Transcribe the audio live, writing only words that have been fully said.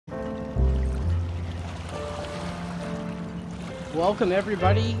Welcome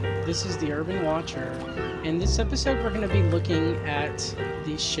everybody, this is the Urban Watcher. In this episode we're going to be looking at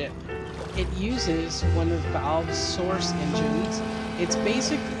the ship. It uses one of Valve's source engines. It's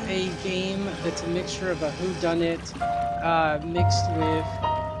basically a game that's a mixture of a whodunit mixed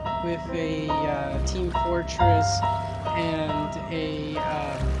with a Team Fortress and a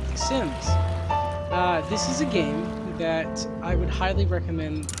Sims. This is a game that I would highly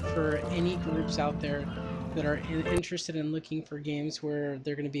recommend for any groups out there that are interested in looking for games where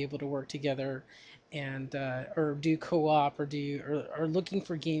they're going to be able to work together and or do co-op or looking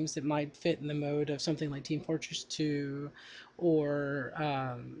for games that might fit in the mode of something like Team Fortress 2 or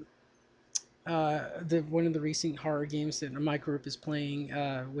one of the recent horror games that my group is playing,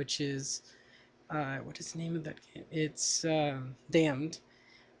 which is what is the name of that game? It's Damned.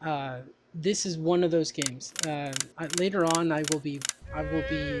 This is one of those games. Later on, I will be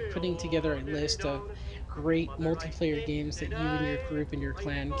putting together a list of great multiplayer games that you and your group and your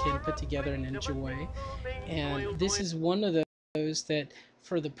clan can put together and enjoy. And this is one of those that,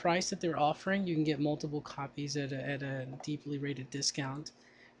 for the price that they're offering, you can get multiple copies at a deeply rated discount.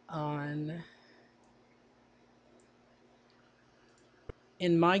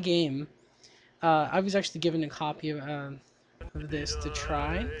 In my game, I was actually given a copy of this to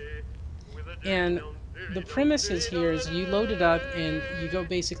try. And the premises here is you load it up and you go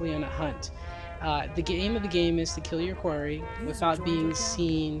basically on a hunt. The aim of the game is to kill your quarry without being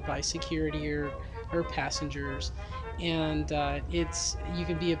seen by security or passengers. And you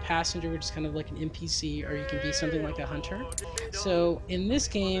can be a passenger, which is kind of like an NPC, or you can be something like a hunter. So in this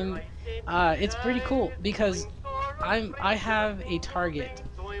game, it's pretty cool because I have a target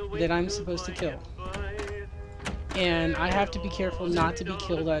that I'm supposed to kill. And I have to be careful not to be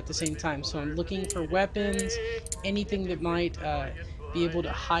killed at the same time. So I'm looking for weapons, anything that might be able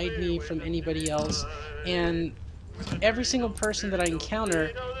to hide me from anybody else. And every single person that I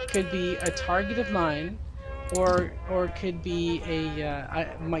encounter could be a target of mine, or could be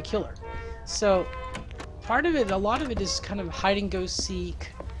my killer. So a lot of it is kind of hide and go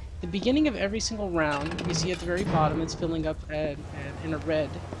seek. The beginning of every single round, you see at the very bottom, it's filling up in a red.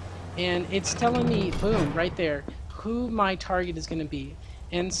 And it's telling me, boom, right there, who my target is going to be.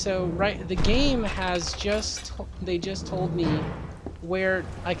 And so the game has just told me where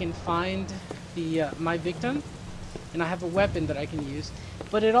I can find my victim, and I have a weapon that I can use,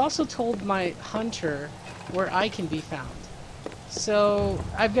 but it also told my hunter where I can be found. So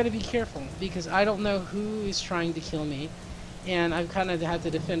I've got to be careful because I don't know who is trying to kill me, and I've kind of had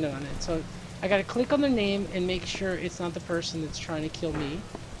to defend on it. So I got to click on their name and make sure it's not the person that's trying to kill me.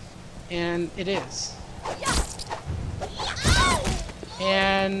 And it is.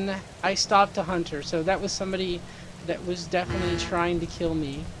 And I stopped a hunter, so that was somebody that was definitely trying to kill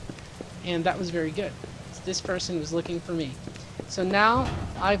me, and that was very good. This person was looking for me. So now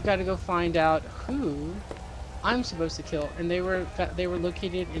I've got to go find out who I'm supposed to kill, and they were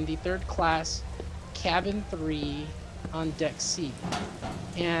located in the 3rd class, cabin 3 on deck C.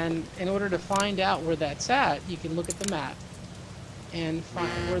 And in order to find out where that's at, you can look at the map. And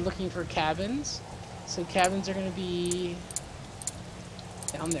we're looking for cabins, so cabins are going to be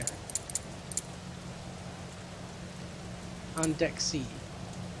down there on deck C.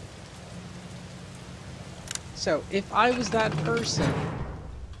 So if I was that person,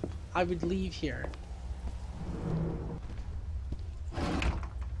 I would leave here.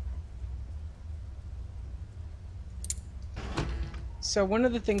 So one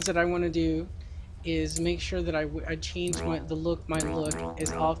of the things that I want to do is make sure that I change my look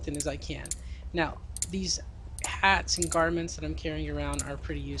as often as I can. Now, these hats and garments that I'm carrying around are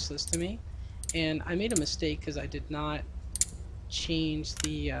pretty useless to me, and I made a mistake because I did not change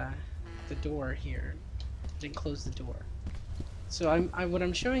the door here. I didn't close the door. So what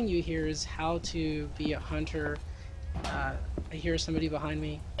I'm showing you here is how to be a hunter. I hear somebody behind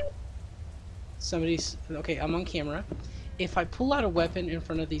me. Okay, I'm on camera. If I pull out a weapon in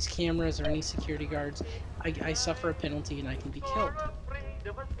front of these cameras or any security guards, I suffer a penalty and I can be killed.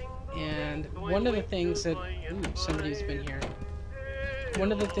 And one of the things that... Ooh, somebody's been here.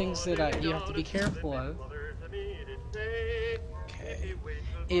 One of the things that you have to be careful of, okay,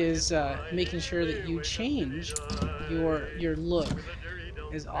 is making sure that you change your look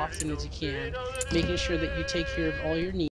as often as you can. Making sure that you take care of all your needs.